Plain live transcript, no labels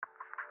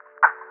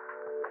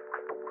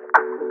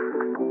Hello,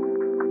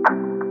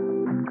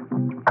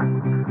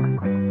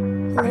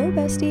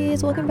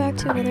 besties. Welcome back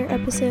to another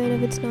episode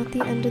of It's Not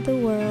the End of the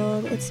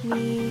World. It's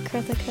me,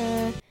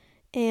 Krithika,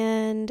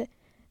 and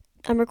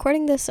I'm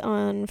recording this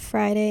on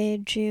Friday,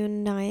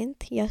 June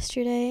 9th.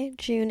 Yesterday,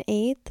 June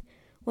 8th,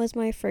 was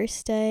my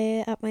first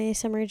day at my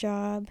summer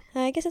job.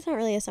 I guess it's not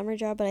really a summer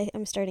job, but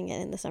I'm starting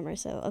it in the summer,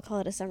 so I'll call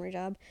it a summer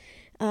job.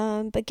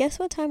 But guess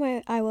what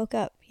time I woke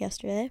up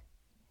yesterday?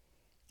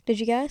 Did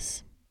you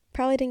guess?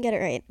 Probably didn't get it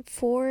right.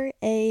 4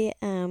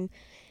 a.m.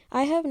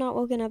 I have not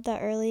woken up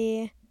that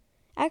early.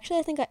 Actually,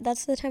 I think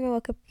that's the time I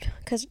woke up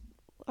because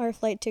our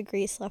flight to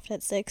Greece left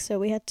at 6, so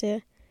we had to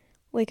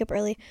wake up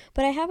early.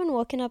 But I haven't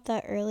woken up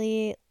that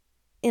early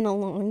in a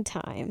long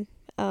time.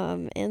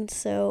 And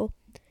so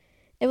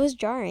it was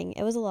jarring.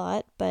 It was a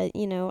lot, but,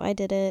 I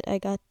did it. I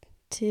got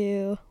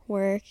to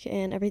work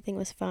and everything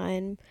was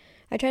fine.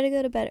 I tried to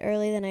go to bed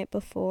early the night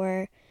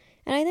before,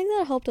 and I think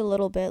that helped a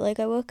little bit. Like,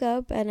 I woke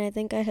up and I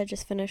think I had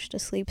just finished a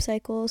sleep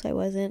cycle, so I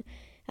wasn't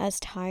as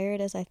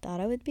tired as I thought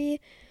I would be.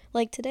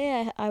 Like,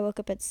 today I woke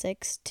up at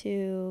 6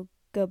 to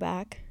go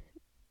back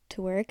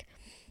to work,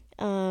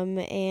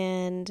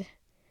 and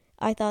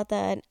I thought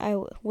that I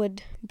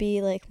would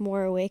be,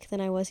 more awake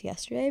than I was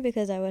yesterday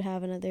because I would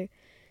have another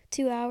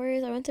 2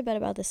 hours. I went to bed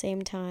about the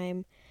same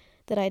time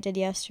that I did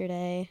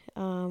yesterday,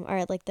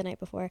 or, the night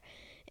before,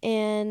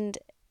 and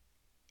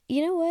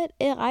you know what?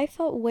 I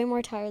felt way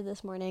more tired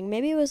this morning.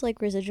 Maybe it was,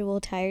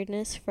 residual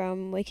tiredness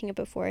from waking up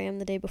at 4 a.m.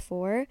 the day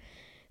before,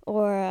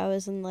 or I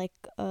was in,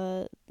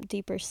 a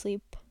deeper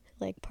sleep,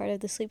 part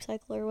of the sleep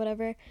cycle or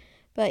whatever.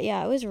 But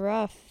yeah, it was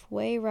rough,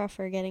 way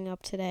rougher getting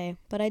up today.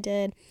 But I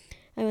did.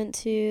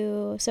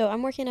 So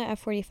I'm working at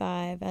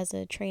F45 as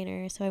a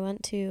trainer. So I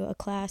went to a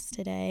class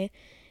today,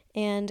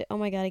 and oh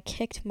my God, it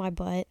kicked my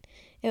butt.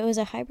 It was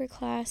a hybrid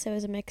class. It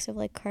was a mix of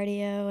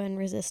cardio and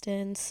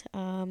resistance.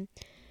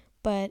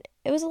 But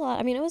it was a lot.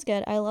 I mean, it was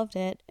good. I loved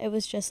it. It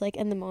was just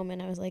in the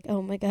moment, I was like,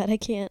 oh my God, I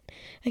can't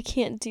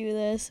do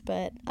this.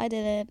 But I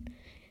did it.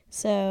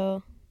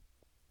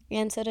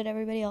 And so did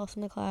everybody else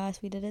in the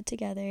class. We did it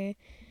together.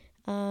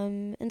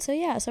 And so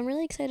I'm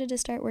really excited to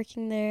start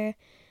working there.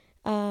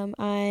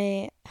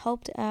 I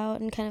helped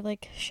out and kind of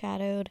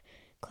shadowed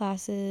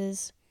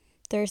classes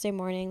Thursday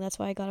morning. That's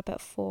why I got up at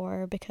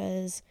 4,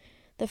 because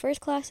the first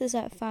class is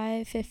at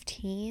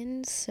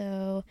 5:15,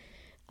 so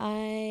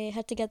I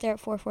had to get there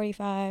at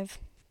 4:45.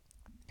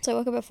 So I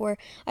woke up at 4.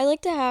 I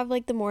like to have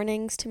the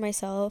mornings to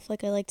myself. I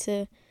like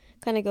to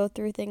kind of go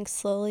through things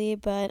slowly,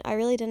 but I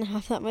really didn't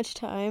have that much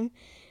time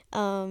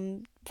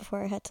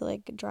before I had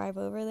to drive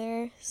over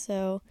there.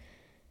 So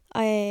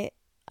I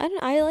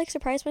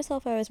surprised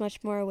myself. I was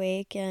much more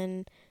awake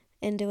and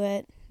into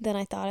it than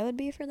I thought I would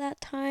be for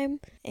that time.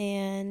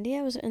 And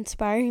yeah, it was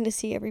inspiring to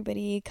see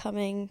everybody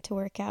coming to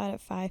work out at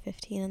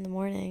 5:15 in the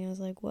morning. I was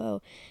like,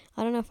 whoa,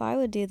 I don't know if I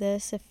would do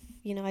this if,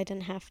 I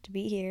didn't have to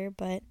be here,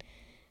 but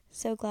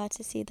so glad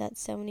to see that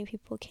so many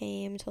people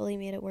came. Totally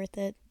made it worth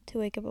it to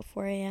wake up at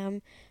 4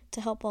 a.m.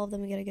 to help all of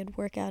them get a good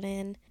workout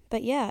in.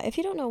 But yeah, if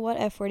you don't know what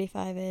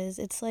F45 is,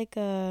 it's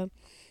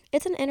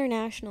it's an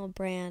international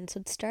brand. So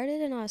it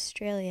started in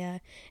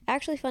Australia.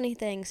 Actually, funny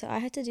thing, so I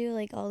had to do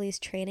all these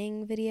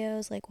training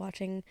videos,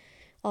 watching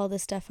all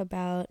this stuff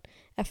about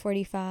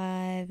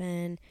F45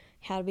 and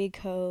how to be a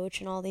coach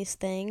and all these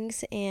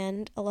things.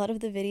 And a lot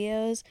of the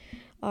videos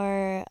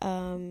are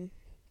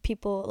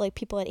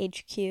people at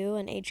HQ,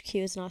 and HQ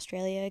is in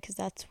Australia because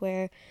that's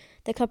where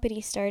the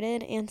company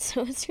started. And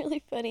so it's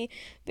really funny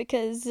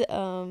because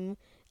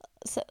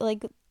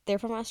they're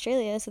from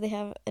Australia, so they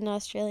have an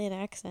Australian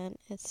accent.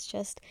 It's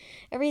just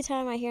every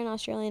time I hear an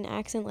Australian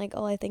accent,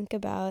 all I think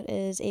about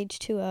is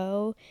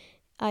H2O.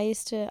 I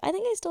think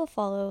I still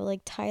follow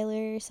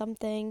Tyler or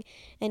something,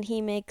 and he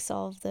makes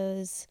all of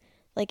those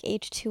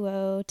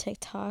H2O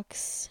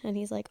TikToks, and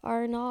he's like,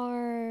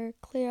 Arnar,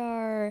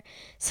 clear.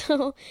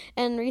 So,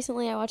 and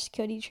recently I watched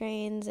Cody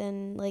Trains,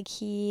 and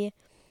he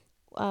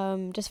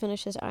just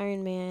finished his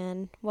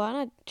Ironman. Well,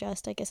 not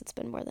just, I guess it's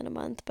been more than a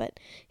month, but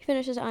he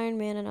finished his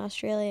Ironman in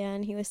Australia,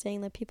 and he was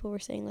saying that people were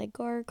saying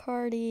Gar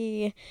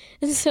Cardi.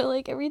 And so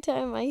every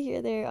time I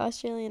hear their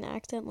Australian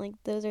accent,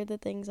 those are the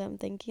things I'm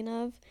thinking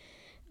of.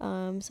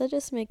 So it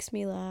just makes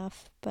me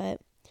laugh.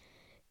 But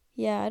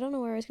yeah, I don't know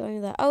where I was going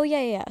with that. Oh,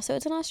 yeah. So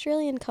it's an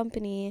Australian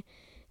company,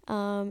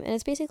 and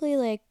it's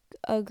basically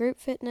a group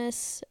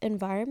fitness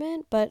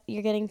environment, but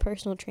you're getting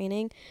personal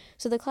training.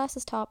 So the class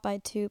is taught by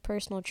 2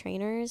 personal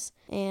trainers,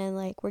 and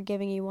we're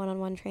giving you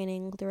one-on-one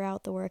training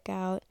throughout the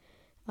workout,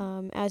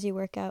 as you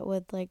work out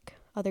with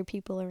other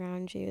people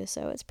around you.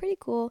 So it's pretty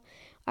cool.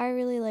 I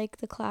really like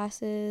the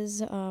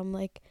classes,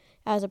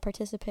 as a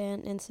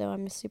participant, and so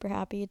I'm super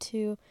happy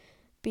to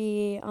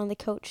be on the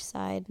coach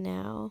side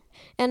now.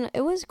 And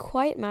it was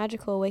quite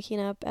magical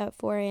waking up at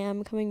 4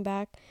 a.m., coming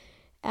back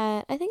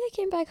I think I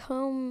came back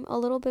home a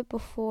little bit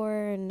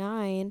before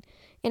 9,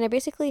 and I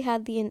basically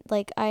had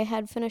I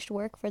had finished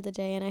work for the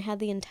day, and I had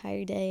the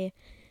entire day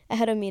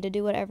ahead of me to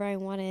do whatever I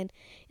wanted,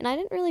 and I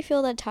didn't really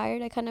feel that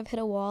tired. I kind of hit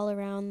a wall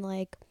around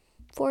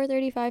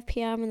 4:35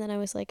 p.m. and then I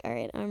was like, all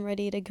right, I'm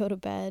ready to go to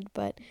bed,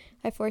 but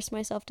I forced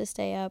myself to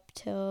stay up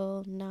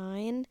till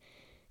 9,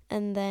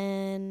 and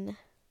then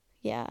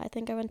yeah, I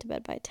think I went to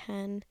bed by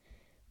 10.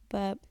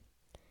 But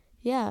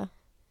yeah,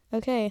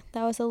 okay,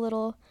 that was a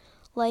little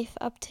life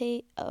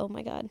update. Oh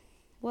my god.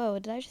 Whoa,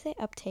 did I just say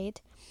update?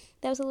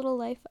 That was a little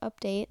life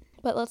update,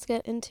 but let's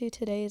get into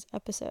today's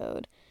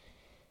episode.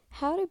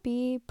 How to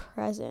be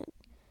present.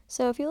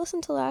 So if you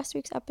listened to last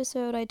week's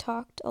episode, I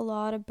talked a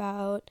lot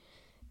about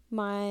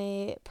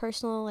my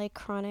personal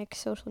chronic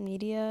social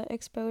media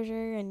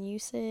exposure and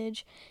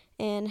usage,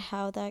 and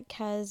how that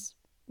has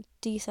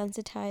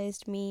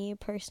desensitized me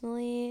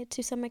personally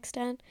to some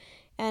extent,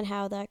 and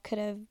how that could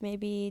have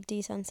maybe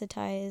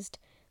desensitized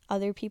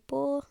other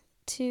people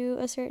to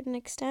a certain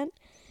extent.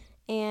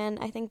 And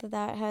I think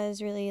that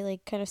has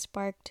really kind of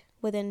sparked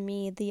within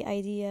me the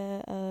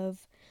idea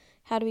of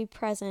how to be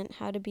present,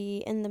 how to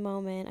be in the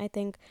moment. I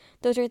think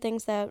those are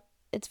things that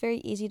it's very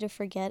easy to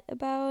forget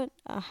about,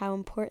 how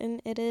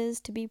important it is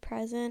to be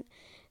present,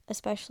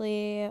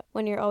 especially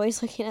when you're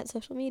always looking at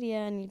social media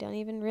and you don't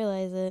even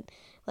realize it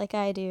like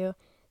I do.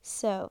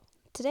 So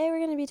today we're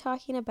going to be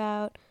talking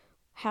about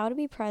how to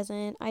be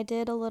present. I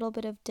did a little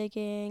bit of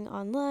digging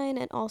online,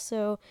 and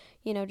also,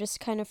 just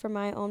kind of from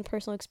my own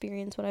personal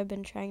experience, what I've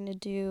been trying to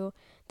do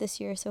this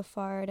year so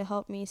far to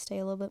help me stay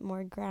a little bit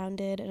more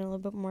grounded and a little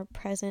bit more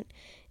present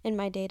in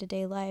my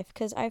day-to-day life.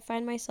 Because I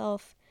find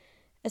myself,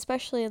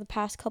 especially in the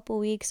past couple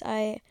weeks,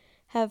 I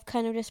have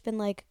kind of just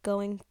been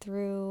going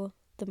through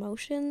the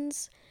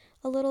motions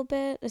a little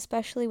bit,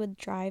 especially with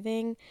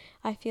driving.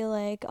 I feel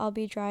like I'll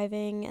be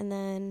driving and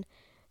then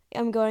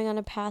I'm going on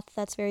a path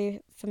that's very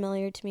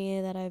familiar to me,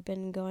 that I've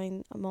been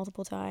going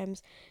multiple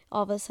times.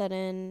 All of a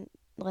sudden,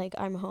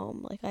 I'm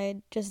home.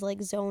 I just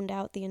zoned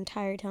out the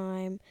entire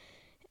time,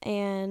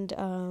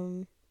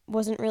 and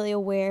wasn't really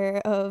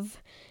aware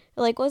of,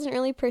 wasn't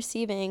really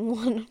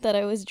perceiving that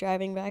I was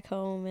driving back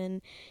home.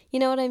 And you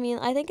know what I mean?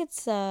 I think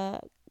it's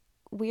a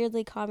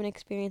weirdly common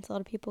experience. A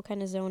lot of people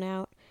kind of zone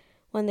out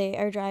when they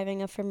are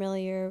driving a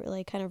familiar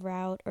kind of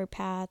route or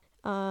path.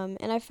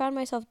 And I found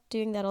myself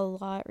doing that a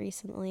lot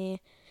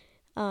recently.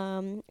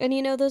 And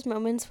those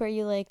moments where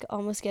you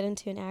almost get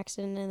into an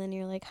accident and then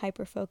you're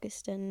hyper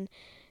focused and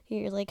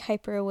you're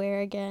hyper aware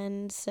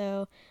again.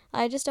 So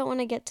I just don't want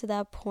to get to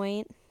that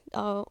point.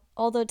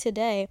 Although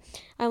today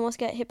I almost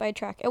got hit by a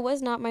truck. It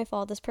was not my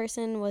fault. This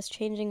person was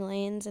changing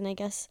lanes, and I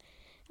guess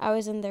I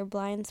was in their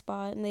blind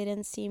spot and they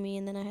didn't see me,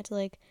 and then I had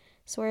to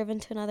swerve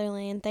into another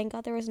lane. Thank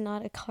God there was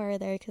not a car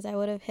there, because I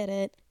would have hit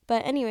it.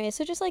 But anyway,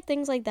 so just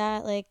things like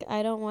that.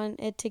 I don't want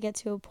it to get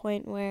to a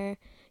point where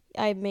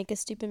I make a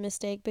stupid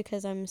mistake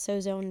because I'm so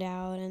zoned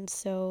out and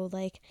so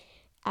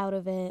out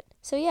of it.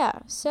 So yeah,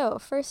 so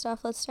first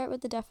off, let's start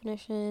with the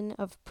definition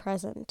of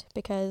present,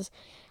 because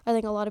I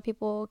think a lot of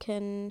people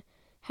can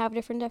have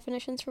different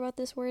definitions for what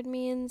this word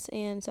means.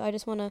 And so I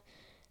just want to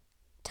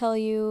tell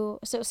you,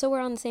 so we're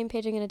on the same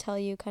page. I'm going to tell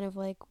you kind of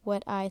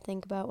what I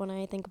think about when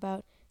I think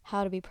about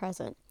how to be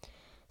present.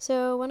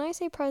 So when I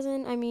say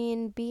present, I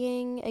mean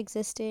being,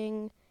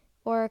 existing,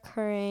 or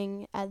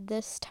occurring at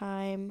this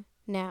time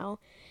now.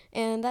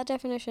 And that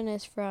definition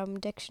is from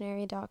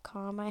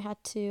dictionary.com. I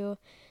had to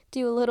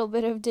do a little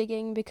bit of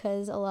digging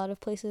because a lot of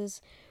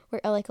places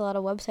were a lot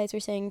of websites were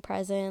saying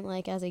present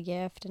as a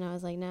gift, and I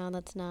was like, no,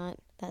 that's not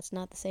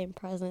the same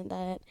present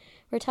that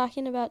we're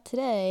talking about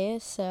today.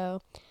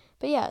 So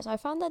but yeah, so I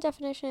found that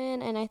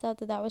definition, and I thought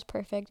that was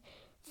perfect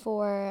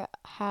for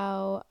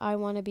how I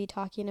want to be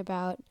talking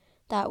about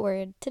that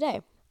word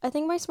today. I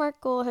think my SMART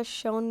goal has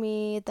shown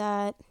me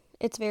that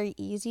it's very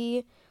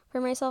easy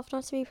for myself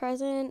not to be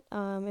present.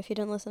 If you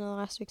didn't listen to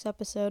last week's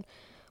episode,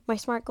 my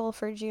SMART goal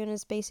for June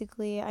is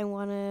basically I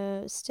want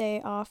to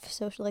stay off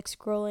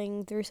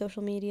scrolling through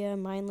social media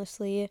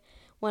mindlessly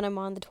when I'm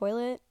on the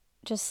toilet.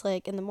 Just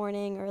in the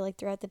morning or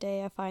throughout the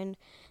day, I find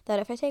that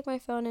if I take my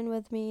phone in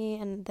with me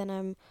and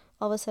then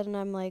all of a sudden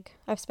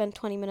I've spent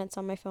 20 minutes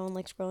on my phone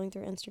scrolling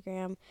through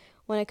Instagram,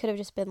 when it could have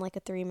just been a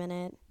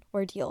 3-minute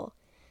ordeal.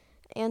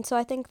 And so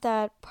I think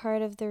that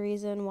part of the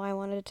reason why I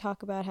wanted to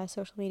talk about how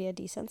social media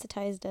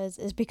desensitized us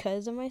is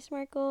because of my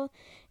SMART goal,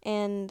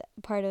 and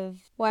part of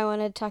why I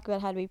wanted to talk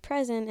about how to be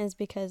present is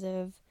because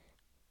of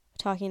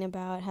talking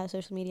about how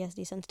social media has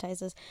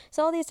desensitized us.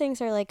 So all these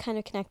things are kind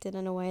of connected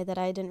in a way that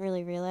I didn't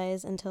really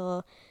realize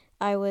until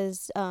I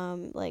was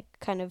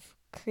kind of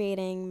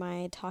creating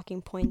my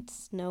talking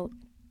points note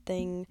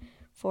thing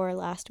for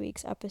last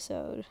week's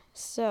episode.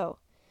 So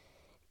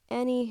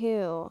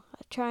anywho,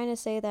 trying to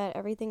say that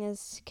everything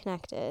is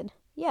connected.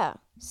 Yeah,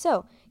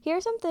 so here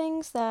are some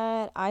things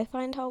that I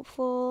find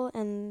helpful,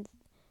 and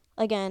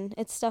again,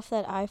 it's stuff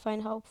that I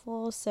find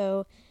helpful,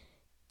 so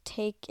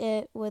take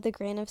it with a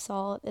grain of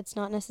salt. It's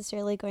not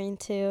necessarily going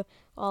to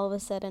all of a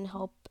sudden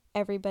help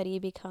everybody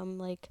become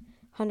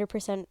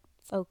 100%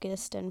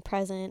 focused and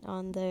present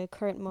on the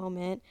current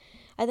moment.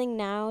 I think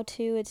now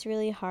too it's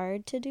really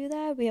hard to do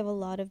that. We have a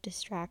lot of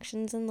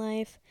distractions in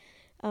life,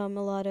 a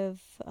lot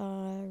of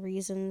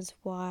reasons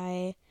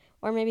why,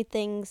 or maybe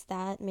things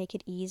that make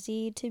it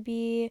easy to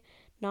be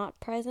not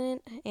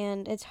present,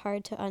 and it's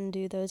hard to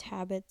undo those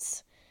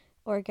habits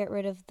or get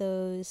rid of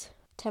those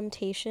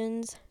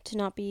temptations to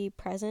not be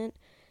present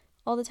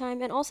all the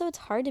time. And also, it's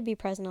hard to be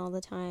present all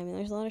the time, and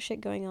there's a lot of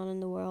shit going on in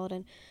the world,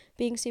 and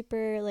being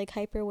super like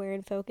hyper aware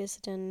and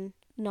focused and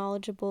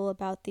knowledgeable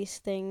about these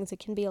things, it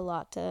can be a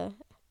lot to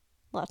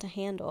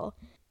handle.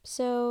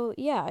 So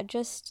yeah,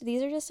 just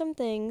these are just some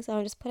things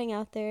I'm just putting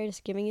out there,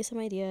 just giving you some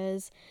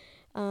ideas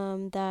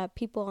that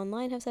people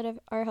online have said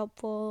are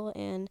helpful,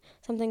 and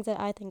some things that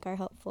I think are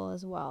helpful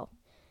as well.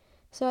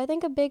 So I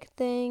think a big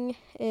thing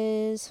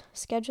is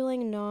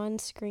scheduling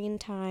non-screen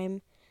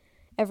time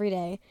every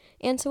day.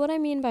 And so what I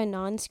mean by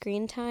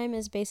non-screen time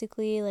is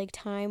basically like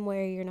time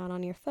where you're not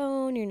on your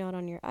phone, you're not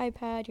on your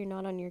iPad, you're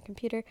not on your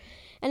computer.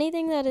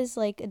 Anything that is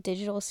like a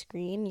digital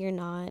screen, you're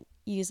not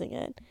using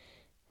it.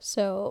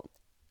 So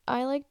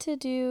I like to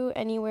do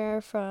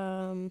anywhere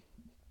from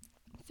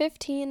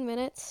 15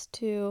 minutes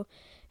to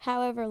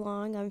however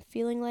long I'm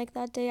feeling like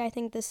that day. I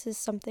think this is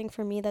something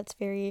for me that's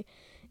very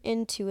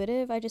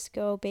intuitive. I just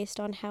go based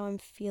on how I'm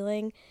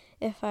feeling.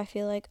 If I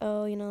feel like,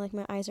 oh, like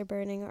my eyes are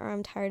burning, or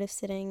I'm tired of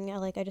sitting,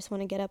 I just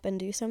want to get up and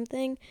do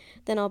something,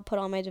 then I'll put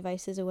all my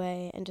devices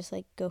away and just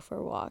like go for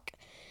a walk.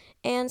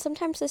 And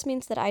sometimes this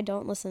means that I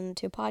don't listen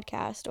to a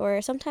podcast,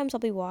 or sometimes I'll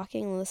be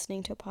walking and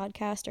listening to a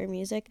podcast or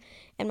music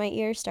and my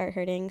ears start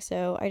hurting,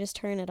 so I just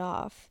turn it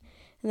off.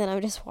 And then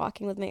I'm just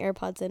walking with my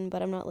AirPods in,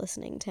 but I'm not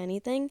listening to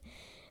anything.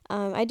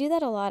 I do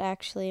that a lot,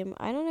 actually.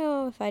 I don't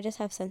know if I just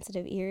have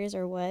sensitive ears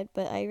or what,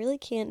 but I really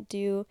can't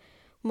do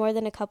more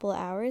than a couple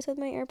hours with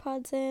my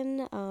AirPods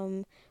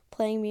in,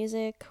 playing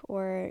music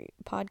or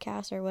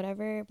podcasts or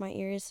whatever. My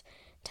ears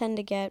tend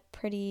to get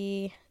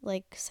pretty,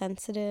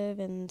 sensitive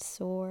and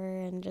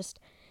sore and just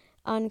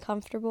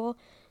uncomfortable.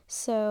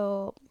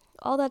 So,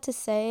 all that to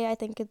say, I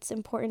think it's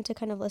important to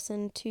kind of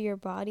listen to your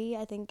body.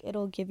 I think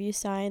it'll give you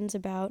signs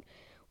about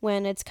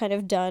when it's kind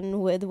of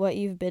done with what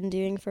you've been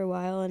doing for a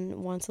while and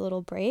wants a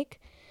little break.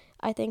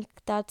 I think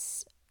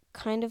that's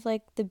kind of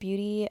like the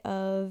beauty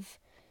of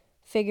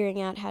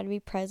figuring out how to be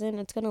present.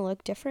 It's going to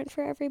look different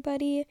for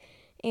everybody.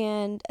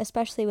 And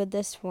especially with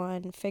this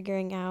one,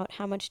 figuring out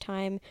how much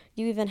time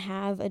you even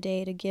have a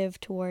day to give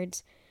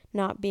towards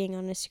not being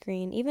on a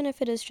screen. Even if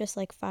it is just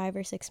like 5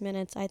 or 6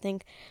 minutes, I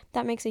think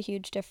that makes a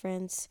huge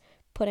difference,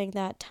 putting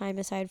that time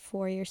aside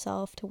for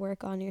yourself to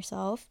work on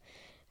yourself.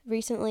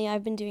 Recently,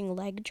 I've been doing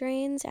leg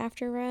drains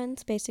after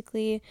runs.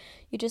 Basically,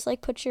 you just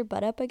put your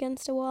butt up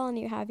against a wall and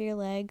you have your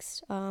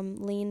legs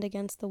leaned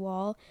against the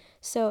wall.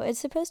 So it's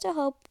supposed to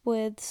help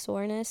with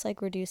soreness,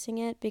 reducing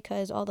it,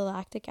 because all the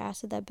lactic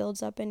acid that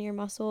builds up in your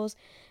muscles,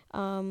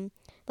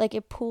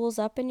 it pools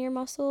up in your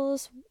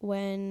muscles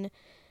when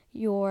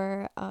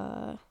you're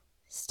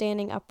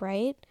standing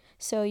upright.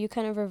 So you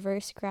kind of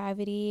reverse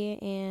gravity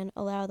and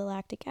allow the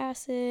lactic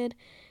acid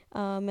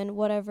and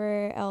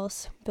whatever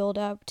else build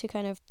up to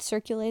kind of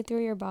circulate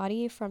through your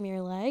body from your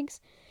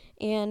legs.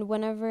 And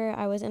whenever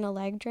I was in a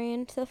leg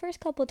drain, so the first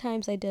couple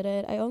times I did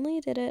it, I only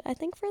did it, I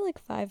think, for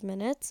 5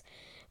 minutes.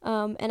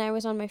 And I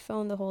was on my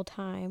phone the whole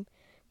time.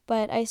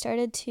 But I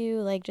started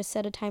to just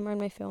set a timer on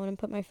my phone and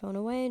put my phone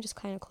away and just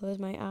kind of close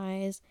my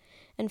eyes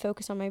and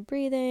focus on my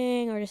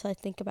breathing, or just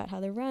think about how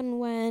the run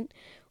went,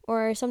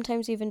 or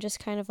sometimes even just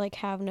kind of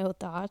have no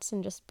thoughts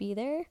and just be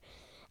there.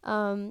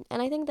 And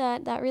I think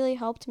that really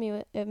helped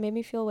me. It made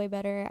me feel way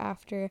better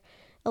after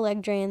a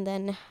leg drain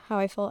than how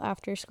I felt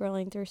after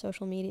scrolling through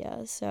social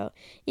media. So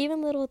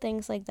even little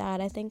things like that,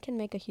 I think, can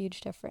make a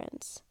huge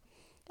difference.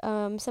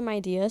 Some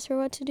ideas for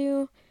what to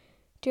do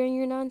during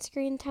your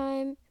non-screen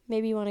time.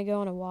 Maybe you want to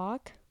go on a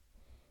walk.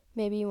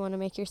 Maybe you want to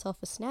make yourself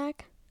a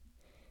snack.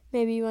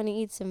 Maybe you want to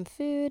eat some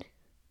food.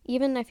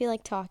 Even I feel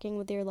like talking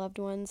with your loved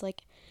ones,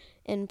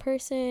 in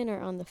person or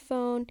on the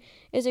phone,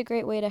 is a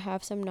great way to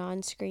have some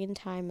non-screen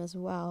time as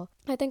well.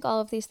 I think all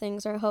of these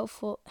things are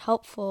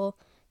helpful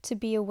to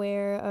be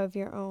aware of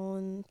your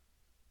own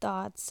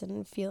thoughts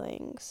and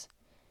feelings.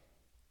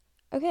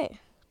 Okay,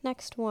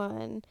 next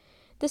one.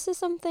 This is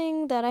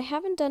something that I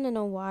haven't done in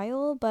a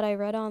while, but I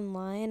read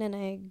online and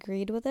I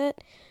agreed with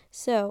it.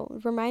 So,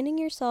 reminding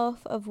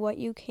yourself of what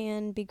you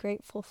can be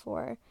grateful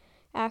for.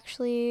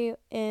 Actually,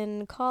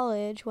 in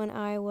college, when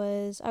I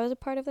was a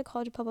part of the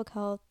College of Public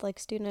Health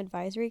student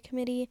advisory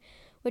committee,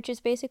 which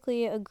is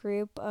basically a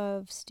group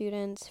of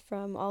students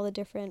from all the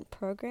different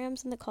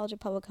programs in the College of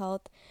Public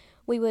Health.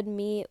 We would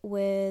meet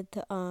with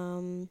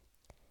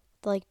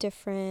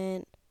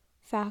different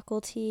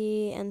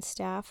faculty and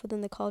staff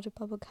within the College of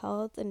Public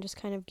Health and just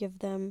kind of give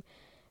them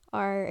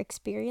our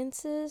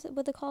experiences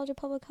with the College of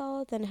Public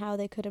Health and how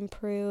they could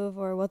improve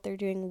or what they're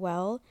doing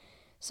well.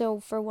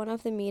 So for one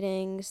of the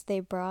meetings, they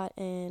brought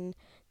in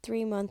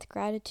 3-month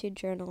gratitude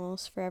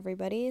journals for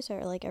everybody. So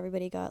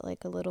everybody got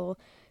a little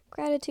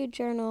gratitude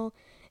journal,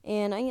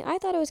 and I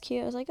thought it was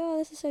cute. I was like, oh,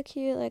 this is so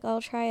cute.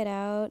 I'll try it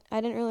out.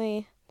 I'd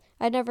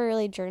never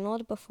really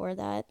journaled before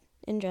that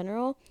in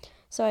general,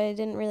 so I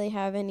didn't really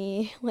have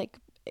any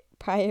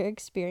prior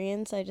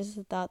experience. I just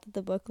thought that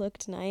the book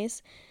looked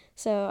nice,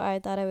 so I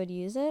thought I would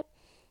use it.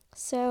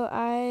 So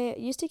I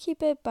used to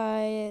keep it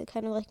by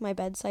kind of like my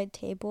bedside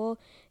table,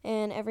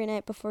 and every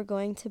night before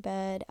going to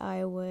bed,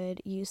 I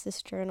would use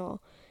this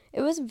journal.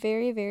 It was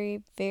very,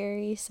 very,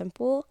 very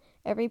simple.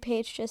 Every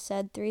page just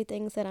said three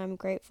things that I'm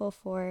grateful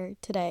for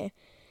today.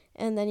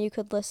 And then you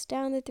could list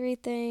down the three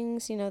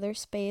things, there's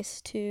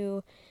space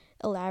to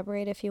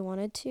elaborate if you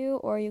wanted to,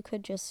 or you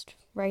could just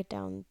write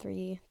down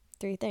three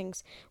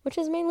things, which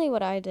is mainly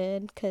what I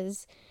did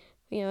because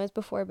it was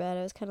before bed.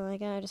 I was kind of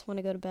like, I just want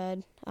to go to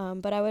bed.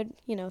 But I would,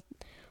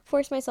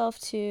 force myself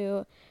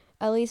to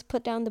at least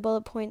put down the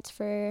bullet points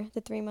for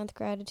the 3 month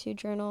gratitude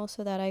journal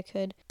so that I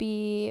could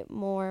be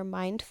more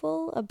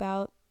mindful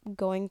about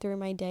going through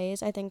my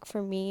days. I think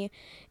for me,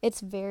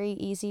 it's very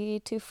easy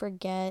to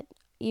forget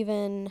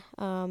even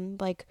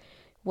like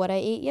what I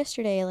ate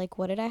yesterday, like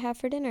what did I have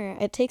for dinner.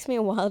 It takes me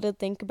a while to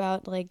think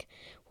about like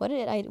what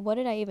did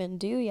I even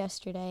do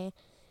yesterday.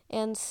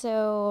 And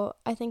so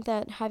I think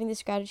that having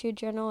this gratitude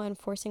journal and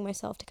forcing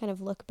myself to kind of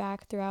look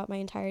back throughout my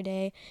entire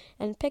day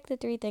and pick the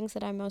three things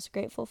that I'm most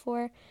grateful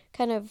for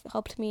kind of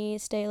helped me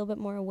stay a little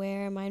bit more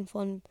aware,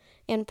 mindful,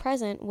 and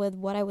present with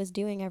what I was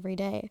doing every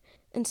day.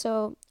 And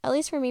so, at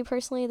least for me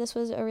personally, this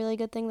was a really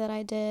good thing that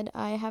I did.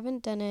 I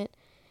haven't done it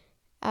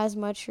as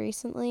much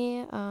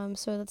recently,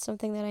 so that's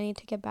something that I need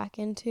to get back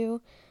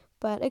into.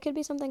 But it could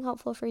be something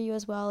helpful for you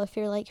as well if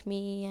you're like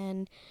me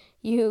and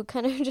you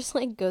kind of just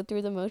like go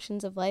through the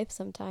motions of life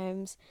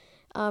sometimes.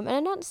 And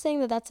I'm not saying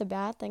that that's a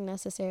bad thing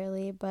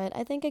necessarily, but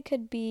I think it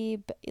could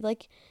be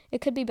like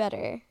it could be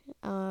better.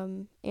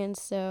 And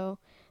so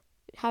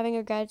having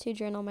a gratitude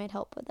journal might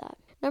help with that.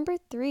 Number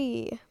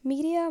 3,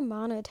 media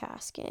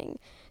monotasking.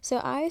 So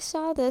I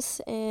saw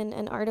this in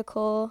an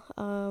article,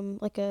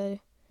 like a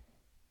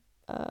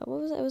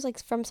what was it? It was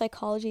like from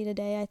Psychology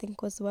Today, I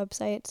think was the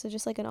website. So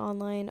just like an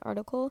online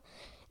article.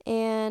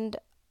 And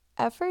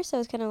at first I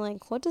was kind of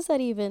like, what does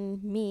that even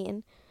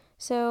mean?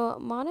 So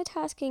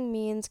monotasking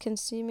means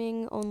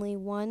consuming only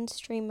one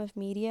stream of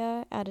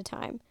media at a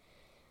time.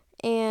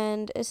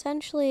 And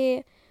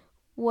essentially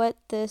what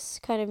this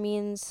kind of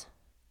means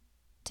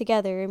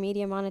together,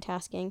 media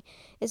monotasking,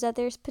 is that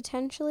there's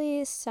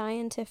potentially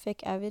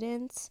scientific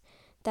evidence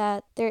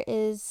that there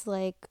is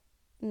like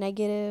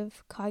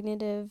negative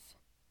cognitive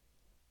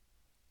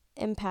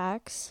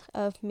impacts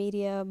of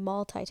media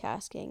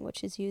multitasking,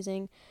 which is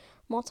using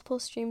multiple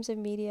streams of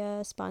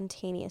media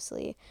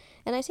spontaneously.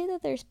 And I say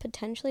that there's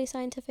potentially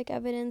scientific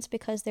evidence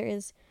because there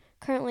is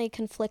currently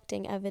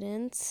conflicting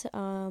evidence.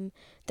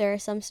 There are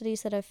some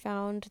studies that have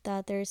found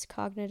that there's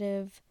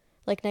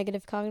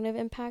negative cognitive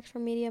impact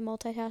from media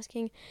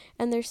multitasking,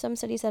 and there's some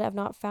studies that have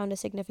not found a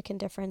significant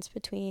difference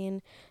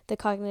between the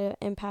cognitive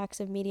impacts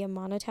of media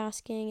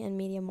monotasking and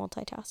media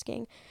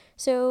multitasking.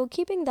 So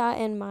keeping that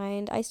in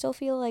mind, I still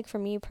feel like for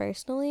me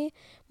personally,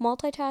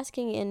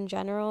 multitasking in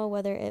general,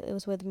 whether it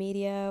was with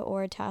media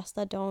or tasks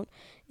that don't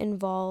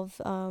involve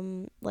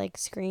like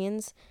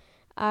screens,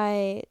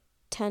 I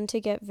tend to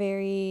get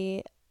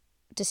very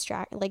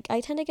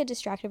I tend to get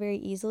distracted very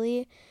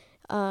easily.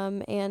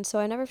 And so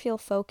I never feel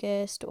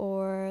focused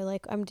or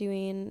like I'm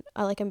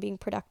being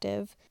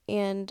productive.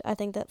 And I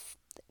think that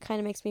kind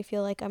of makes me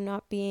feel like I'm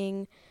not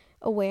being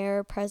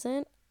aware,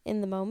 present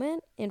in the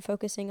moment and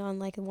focusing on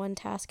like one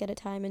task at a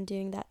time and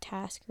doing that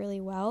task really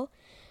well.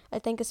 I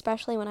think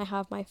especially when I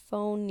have my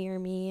phone near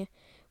me,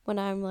 when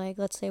I'm like,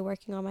 let's say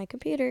working on my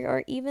computer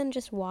or even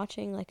just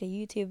watching like a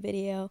YouTube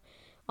video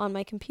on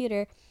my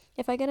computer,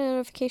 if I get a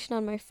notification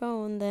on my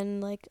phone, then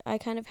like I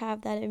kind of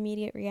have that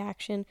immediate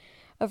reaction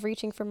of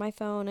reaching for my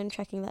phone and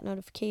checking that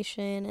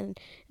notification. And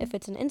if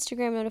it's an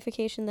Instagram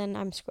notification, then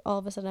all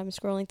of a sudden I'm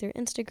scrolling through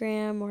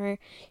Instagram, or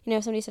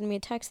if somebody sends me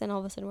a text, then all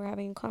of a sudden we're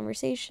having a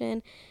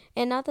conversation.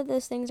 And not that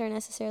those things are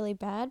necessarily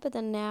bad, but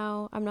then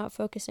now I'm not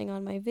focusing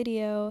on my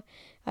video.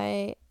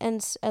 I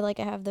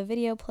have the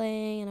video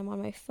playing and I'm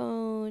on my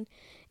phone.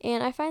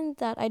 And I find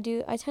that I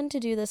tend to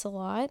do this a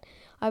lot.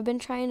 I've been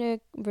trying to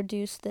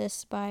reduce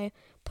this by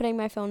putting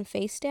my phone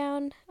face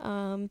down,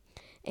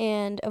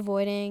 and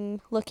avoiding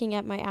looking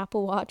at my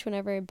Apple Watch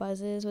whenever it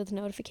buzzes with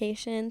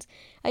notifications.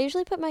 I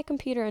usually put my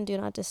computer on Do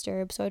Not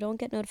Disturb so I don't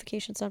get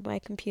notifications on my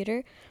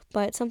computer,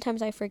 but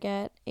sometimes I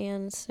forget,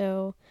 and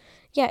so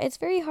yeah, it's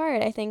very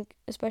hard, I think,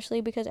 especially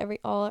because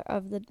all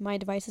of my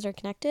devices are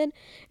connected.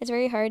 It's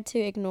very hard to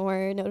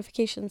ignore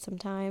notifications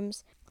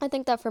sometimes. I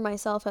think that for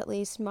myself, at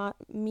least,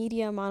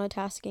 media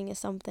monotasking is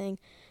something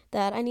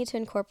that I need to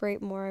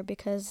incorporate more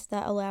because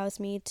that allows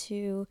me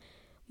to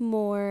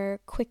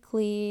more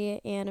quickly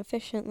and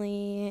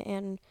efficiently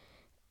and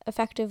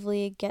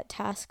effectively get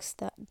tasks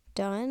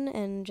done,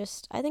 and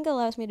just I think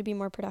allows me to be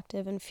more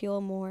productive and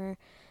feel more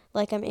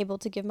like I'm able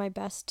to give my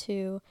best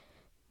to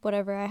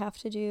whatever I have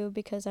to do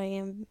because I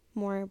am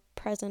more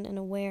present and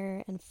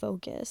aware and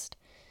focused.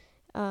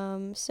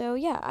 So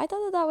yeah, I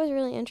thought that was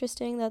really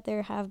interesting that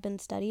there have been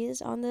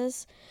studies on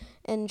this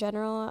in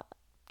general,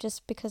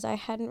 just because I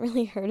hadn't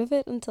really heard of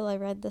it until I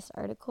read this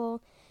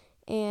article.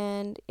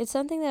 And it's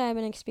something that I've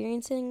been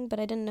experiencing, but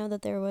I didn't know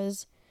that there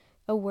was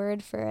a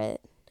word for it.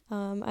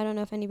 I don't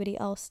know if anybody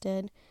else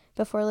did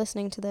before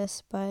listening to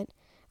this, but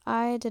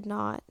I did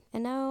not,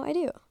 and now I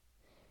do.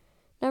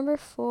 Number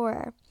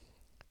 4,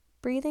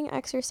 breathing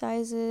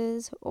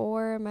exercises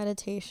or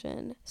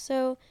meditation.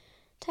 So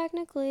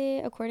technically,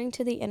 according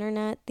to the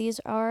internet,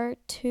 these are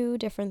two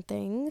different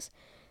things.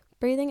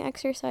 Breathing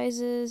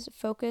exercises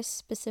focus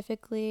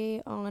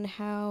specifically on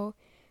how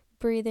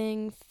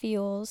breathing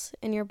feels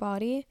in your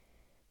body,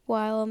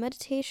 while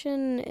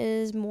meditation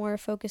is more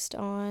focused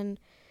on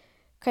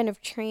kind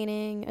of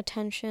training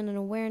attention and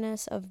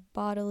awareness of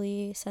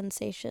bodily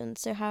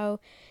sensations, so how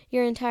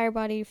your entire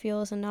body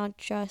feels and not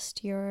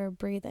just your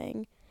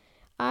breathing.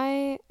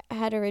 I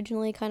had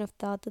originally kind of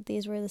thought that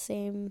these were the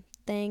same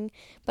thing,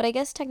 but I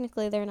guess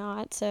technically they're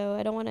not, so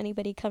I don't want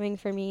anybody coming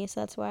for me,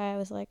 so that's why I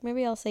was like,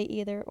 maybe I'll say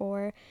either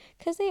or,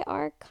 because they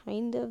are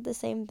kind of the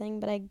same thing,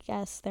 but I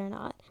guess they're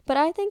not. But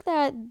I think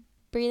that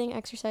breathing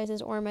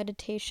exercises or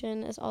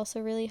meditation is also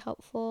really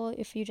helpful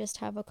if you just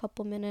have a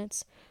couple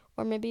minutes,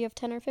 or maybe you have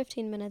 10 or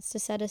 15 minutes to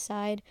set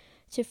aside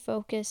to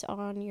focus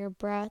on your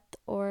breath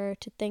or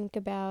to think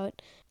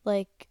about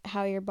like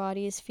how your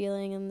body is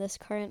feeling in this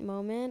current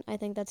moment. I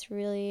think that's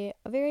really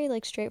a very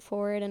like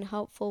straightforward and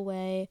helpful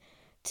way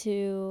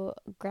to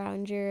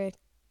ground your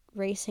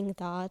racing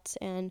thoughts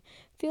and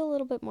feel a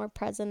little bit more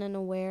present and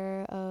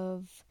aware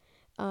of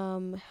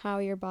how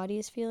your body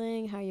is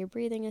feeling, how your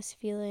breathing is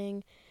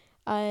feeling.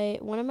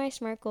 One of my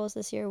SMART goals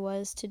this year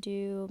was to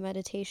do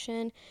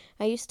meditation.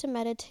 I used to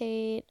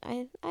meditate.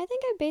 I think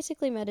I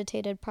basically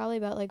meditated probably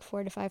about like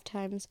 4 to 5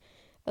 times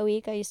a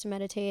week. I used to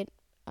meditate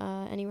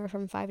anywhere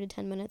from 5 to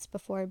 10 minutes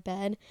before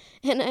bed.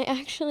 And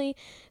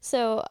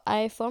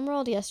I foam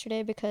rolled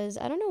yesterday because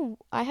I don't know,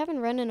 I haven't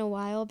run in a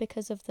while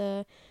because of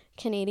the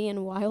Canadian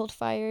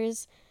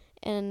wildfires,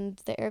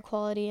 and the air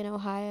quality in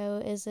Ohio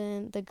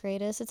isn't the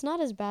greatest. It's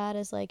not as bad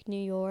as like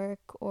New York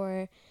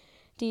or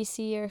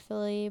DC or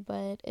Philly,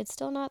 but it's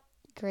still not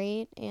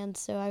great. And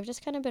so I've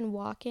just kind of been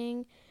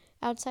walking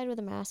outside with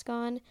a mask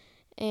on,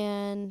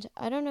 and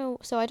I don't know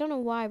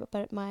why,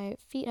 but my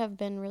feet have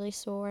been really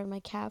sore and my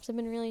calves have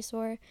been really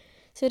sore.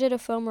 So I did a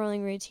foam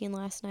rolling routine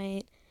last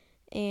night,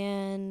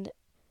 and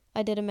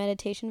I did a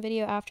meditation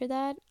video after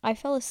that. I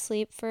fell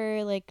asleep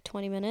for like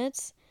 20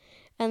 minutes,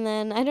 and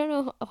then I don't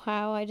know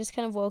how, I just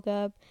kind of woke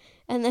up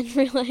and then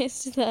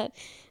realized that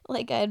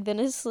like I had been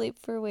asleep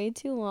for way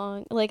too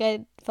long. Like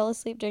I fell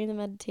asleep during the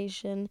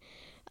meditation.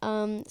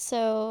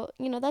 So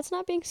that's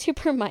not being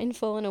super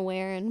mindful and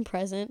aware and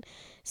present.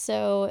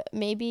 So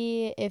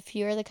maybe if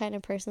you're the kind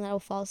of person that will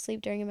fall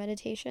asleep during a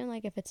meditation,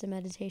 like if it's a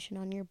meditation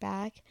on your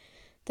back,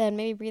 then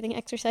maybe breathing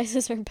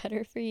exercises are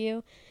better for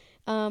you.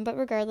 But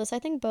regardless, I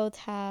think both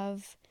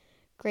have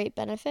great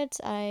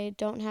benefits. I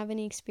don't have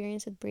any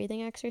experience with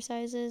breathing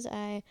exercises.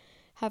 I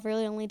have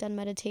really only done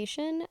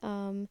meditation,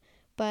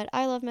 but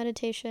I love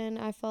meditation.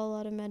 I follow a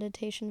lot of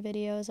meditation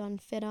videos on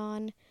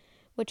FitOn,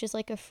 which is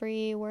like a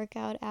free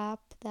workout app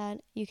that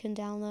you can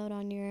download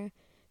on your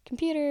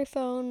computer,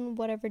 phone,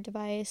 whatever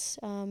device,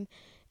 and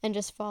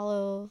just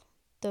follow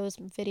those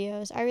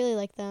videos. I really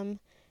like them,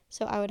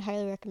 so I would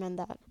highly recommend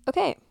that.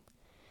 Okay,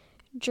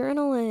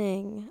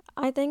 journaling.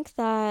 I think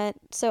that,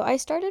 so I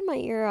started my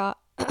year off,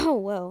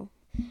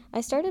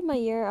 I started my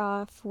year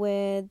off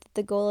with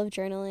the goal of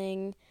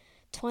journaling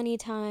 20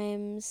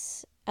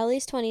 times, at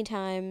least 20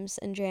 times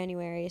in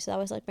January. So that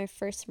was like my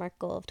first SMART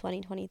goal of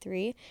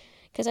 2023.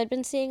 Because I'd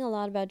been seeing a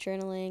lot about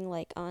journaling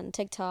like on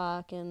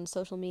TikTok and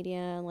social media,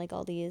 and like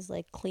all these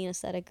like clean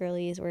aesthetic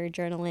girlies were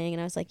journaling. And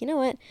I was like, you know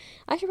what?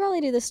 I should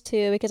probably do this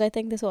too, because I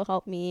think this will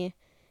help me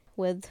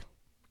with,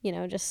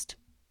 just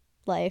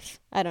life.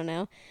 I don't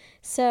know.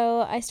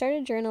 So I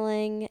started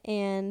journaling,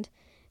 and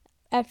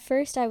at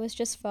first I was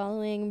just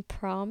following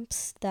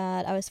prompts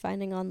that I was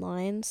finding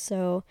online,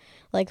 so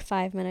like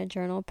 5-minute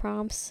journal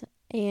prompts,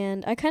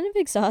 and I kind of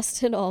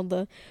exhausted all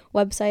the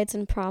websites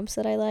and prompts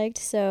that I liked,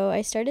 so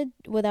I started,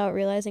 without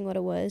realizing what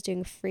it was,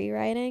 doing free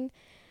writing.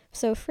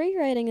 So free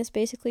writing is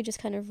basically just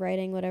kind of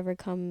writing whatever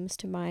comes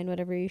to mind,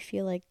 whatever you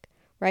feel like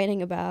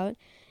writing about.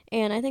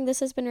 And I think this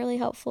has been really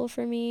helpful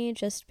for me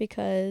just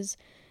because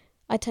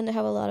I tend to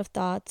have a lot of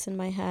thoughts in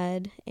my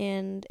head,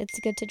 and it's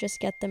good to just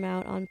get them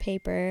out on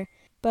paper.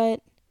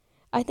 But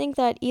I think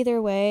that either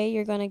way,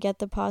 you're going to get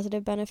the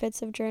positive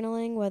benefits of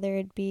journaling, whether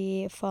it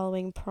be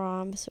following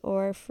prompts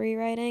or free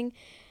writing.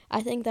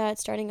 I think that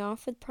starting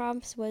off with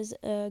prompts was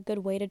a good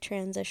way to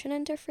transition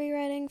into free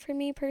writing for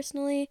me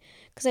personally,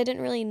 because I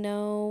didn't really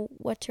know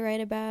what to write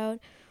about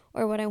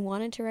or what I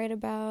wanted to write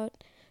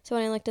about. So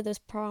when I looked at those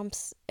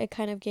prompts, it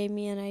kind of gave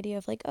me an idea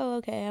of like, oh,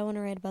 okay, I want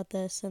to write about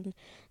this. And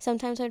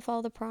sometimes I'd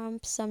follow the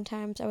prompts.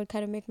 Sometimes I would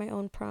kind of make my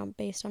own prompt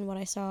based on what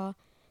I saw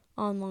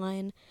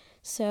online.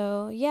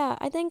 So yeah,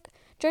 I think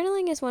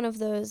journaling is one of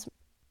those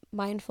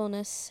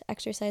mindfulness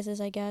exercises,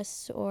 I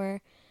guess,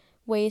 or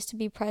ways to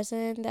be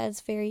present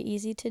that's very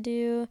easy to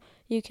do.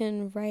 You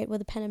can write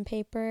with a pen and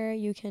paper.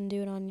 You can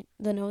do it on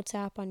the Notes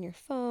app on your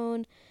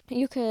phone.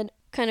 You could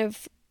kind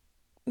of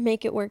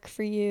make it work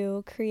for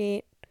you,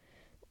 create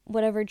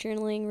whatever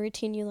journaling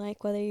routine you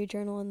like, whether you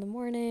journal in the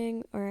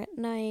morning or at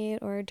night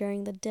or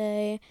during the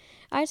day.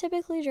 I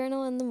typically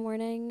journal in the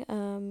morning,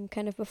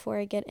 kind of before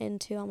I get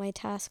into all my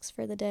tasks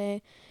for the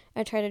day.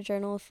 I try to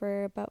journal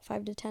for about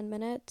 5 to 10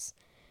 minutes.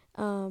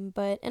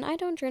 And I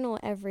don't journal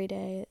every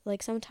day.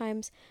 Like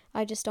sometimes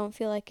I just don't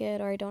feel like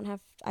it, or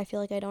I feel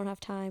like I don't have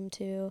time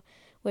to,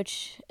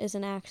 which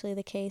isn't actually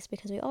the case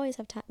because we always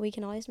have time. We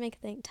can always make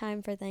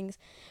time for things.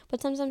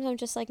 But sometimes I'm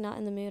just like not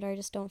in the mood, or I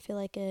just don't feel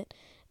like it.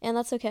 And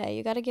that's okay.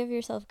 You got to give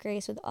yourself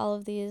grace with all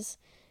of these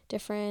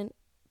different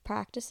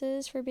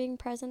practices for being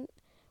present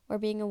or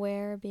being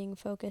aware, being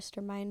focused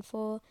or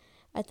mindful.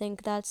 I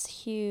think that's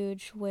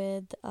huge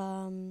with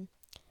kind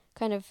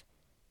of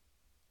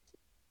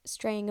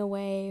straying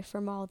away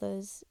from all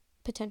those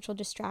potential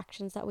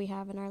distractions that we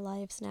have in our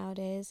lives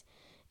nowadays.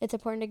 It's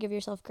important to give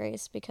yourself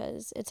grace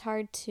because it's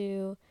hard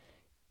to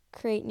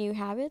create new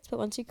habits, but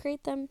once you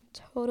create them,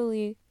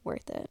 totally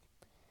worth it.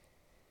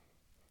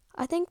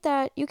 I think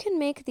that you can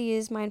make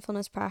these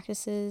mindfulness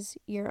practices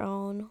your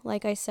own.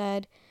 Like I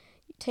said,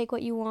 take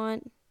what you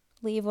want,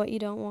 leave what you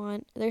don't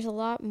want. There's a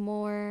lot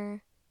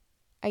more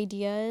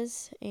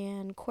ideas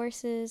and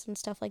courses and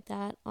stuff like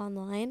that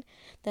online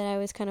that I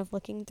was kind of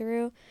looking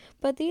through.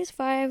 But these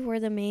 5 were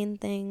the main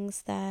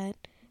things that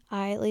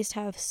I at least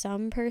have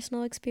some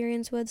personal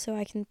experience with, so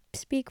I can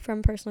speak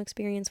from personal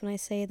experience when I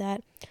say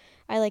that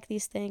I like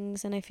these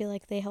things and I feel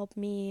like they help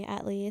me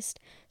at least.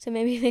 So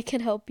maybe they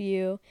can help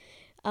you.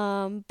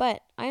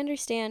 But I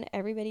understand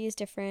everybody is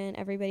different.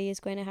 Everybody is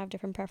going to have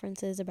different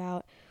preferences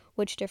about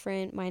which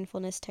different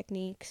mindfulness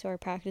techniques or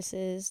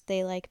practices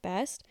they like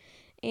best.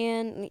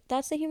 And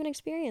that's the human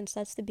experience.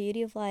 That's the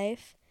beauty of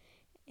life.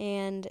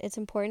 And it's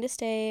important to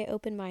stay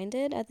open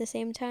minded at the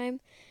same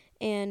time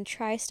and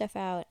try stuff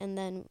out. And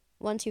then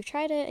once you've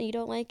tried it and you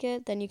don't like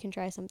it, then you can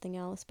try something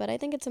else. But I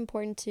think it's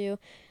important to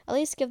at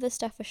least give this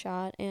stuff a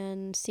shot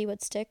and see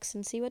what sticks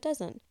and see what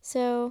doesn't.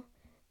 So,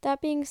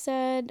 that being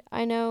said,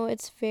 I know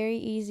it's very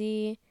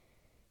easy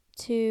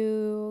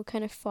to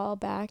kind of fall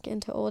back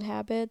into old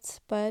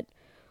habits, but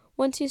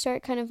once you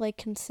start kind of like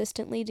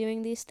consistently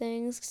doing these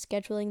things,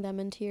 scheduling them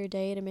into your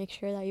day to make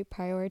sure that you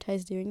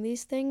prioritize doing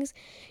these things,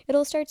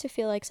 it'll start to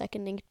feel like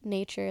second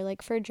nature.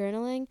 Like for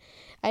journaling,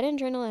 I didn't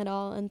journal at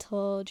all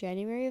until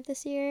January of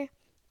this year.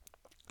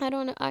 I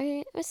don't know.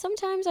 I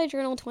sometimes I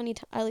journal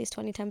at least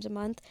 20 times a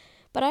month,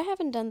 but I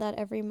haven't done that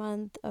every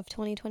month of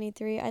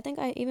 2023. I think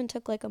I even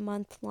took like a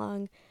month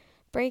long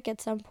break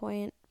at some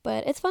point.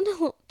 But it's fun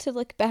to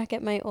look back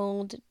at my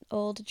old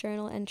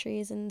journal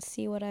entries and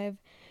see what I've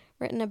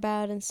written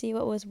about and see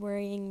what was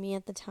worrying me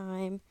at the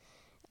time.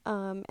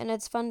 And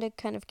it's fun to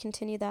kind of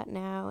continue that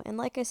now. And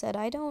like I said,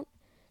 I don't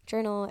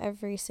journal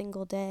every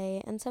single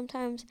day. And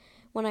sometimes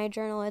when I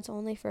journal, it's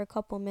only for a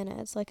couple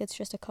minutes, like it's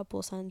just a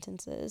couple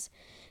sentences.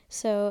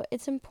 So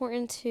it's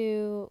important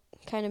to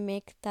kind of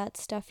make that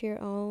stuff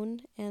your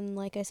own. And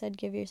like I said,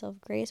 give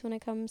yourself grace when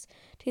it comes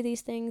to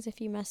these things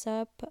if you mess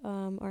up,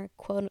 or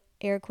quote,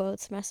 air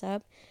quotes, mess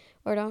up,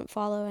 or don't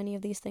follow any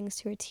of these things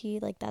to a T.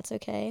 Like that's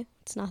okay.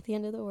 It's not the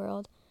end of the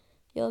world.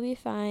 You'll be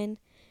fine.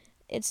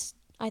 It's,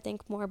 I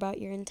think, more about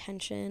your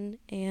intention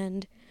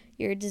and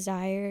your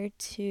desire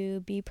to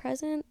be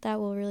present that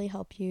will really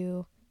help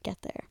you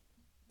get there.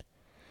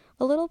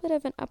 A little bit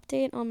of an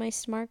update on my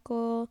SMART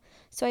goal.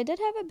 So I did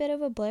have a bit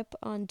of a blip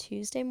on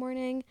Tuesday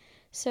morning.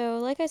 So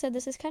like I said,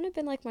 this has kind of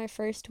been like my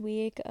first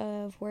week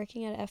of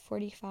working at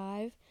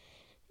F45.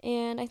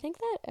 And I think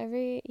that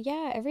every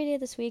day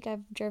this week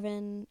I've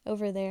driven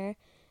over there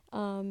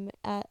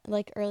at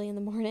like early in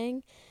the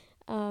morning.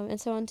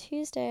 And so on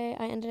Tuesday,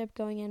 I ended up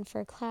going in for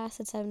a class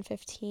at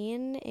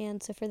 7:15,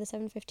 and so for the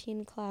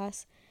 7:15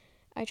 class,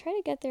 I try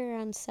to get there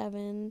around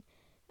 7,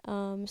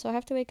 so I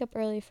have to wake up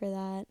early for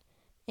that.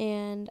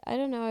 And I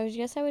don't know, I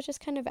was just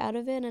kind of out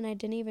of it, and I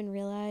didn't even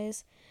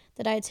realize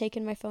that I had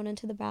taken my phone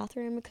into the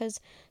bathroom, because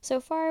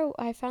so far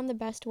I found the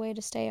best way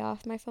to stay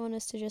off my phone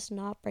is to just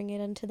not bring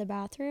it into the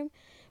bathroom.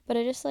 But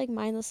I just like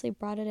mindlessly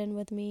brought it in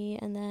with me,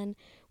 and then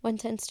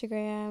went to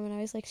Instagram, and I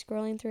was like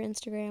scrolling through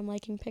Instagram,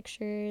 liking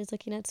pictures,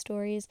 looking at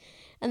stories.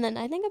 And then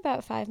I think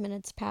about 5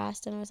 minutes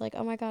passed, and I was like,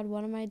 oh my God,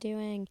 what am I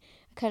doing?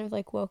 I kind of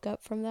like woke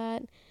up from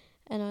that,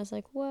 and I was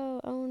like,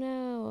 whoa, oh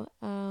no.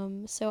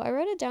 So I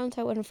wrote it down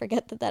so I wouldn't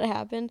forget that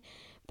happened.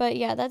 But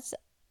yeah,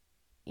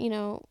 you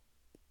know,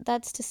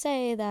 that's to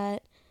say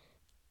that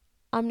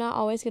I'm not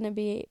always going to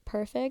be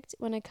perfect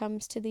when it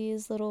comes to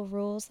these little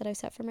rules that I've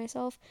set for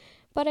myself.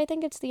 But I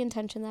think it's the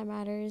intention that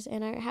matters,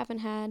 and I haven't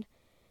had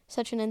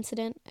such an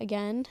incident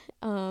again.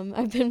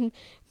 I've been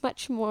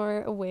much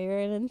more aware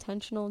and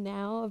intentional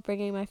now of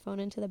bringing my phone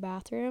into the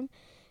bathroom.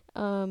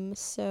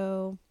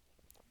 So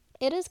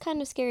it is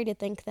kind of scary to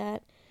think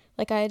that,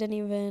 like, I didn't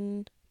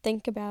even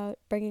think about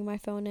bringing my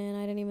phone in.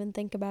 I didn't even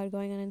think about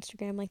going on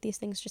Instagram. Like, these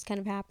things just kind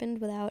of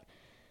happened without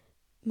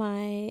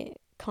my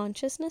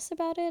consciousness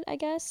about it, I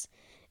guess.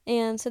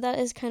 And so that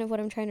is kind of what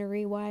I'm trying to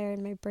rewire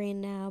in my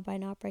brain now by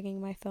not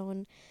bringing my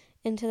phone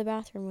into the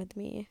bathroom with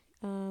me.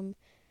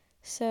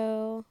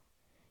 So,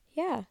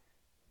 yeah,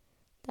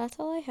 that's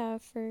all I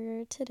have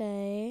for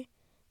today.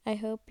 I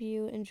hope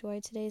you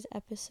enjoyed today's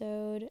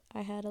episode.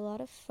 I had a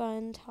lot of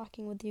fun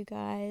talking with you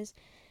guys.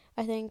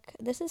 I think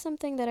this is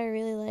something that I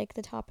really like,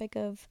 the topic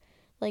of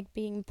like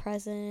being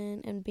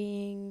present and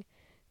being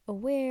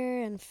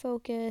aware and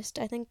focused.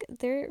 I think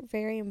they're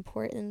very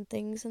important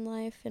things in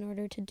life in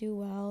order to do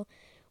well,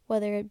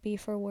 whether it be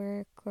for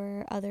work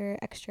or other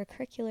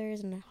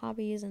extracurriculars and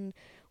hobbies and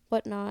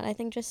whatnot. I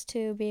think just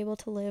to be able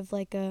to live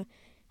like a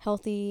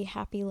healthy,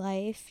 happy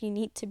life, you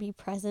need to be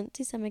present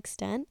to some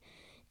extent.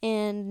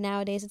 And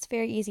nowadays, it's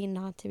very easy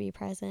not to be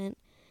present.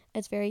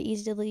 It's very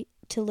easy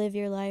to live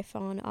your life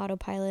on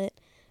autopilot,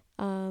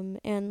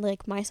 and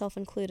like myself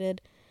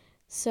included.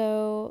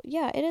 So,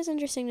 yeah, it is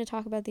interesting to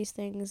talk about these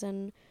things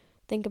and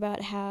think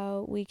about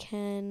how we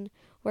can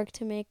work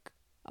to make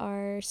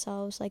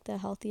ourselves like the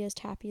healthiest,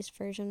 happiest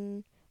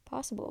version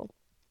possible.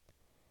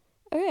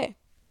 Okay,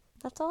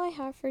 that's all I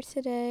have for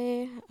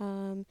today.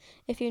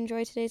 If you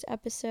enjoyed today's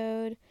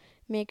episode,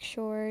 make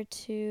sure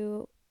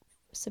to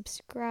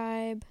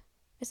subscribe.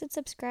 Is it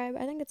subscribe?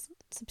 I think it's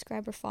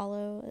subscribe or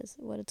follow is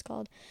what it's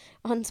called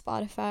on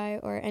Spotify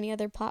or any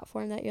other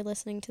platform that you're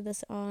listening to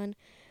this on.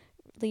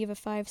 Leave a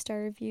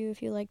 5-star review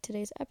if you like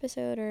today's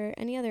episode or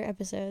any other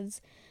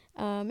episodes.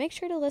 Make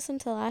sure to listen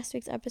to last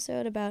week's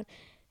episode about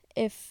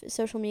if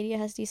social media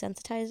has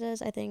desensitized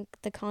us. I think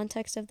the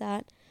context of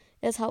that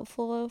is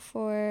helpful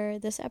for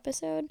this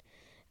episode.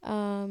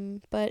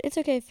 But it's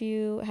okay if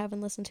you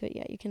haven't listened to it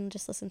yet. You can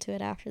just listen to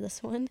it after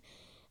this one.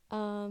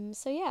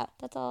 So yeah,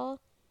 that's all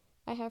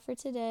I have for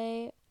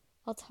today.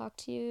 I'll talk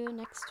to you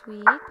next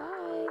week.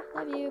 Bye.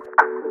 Love you.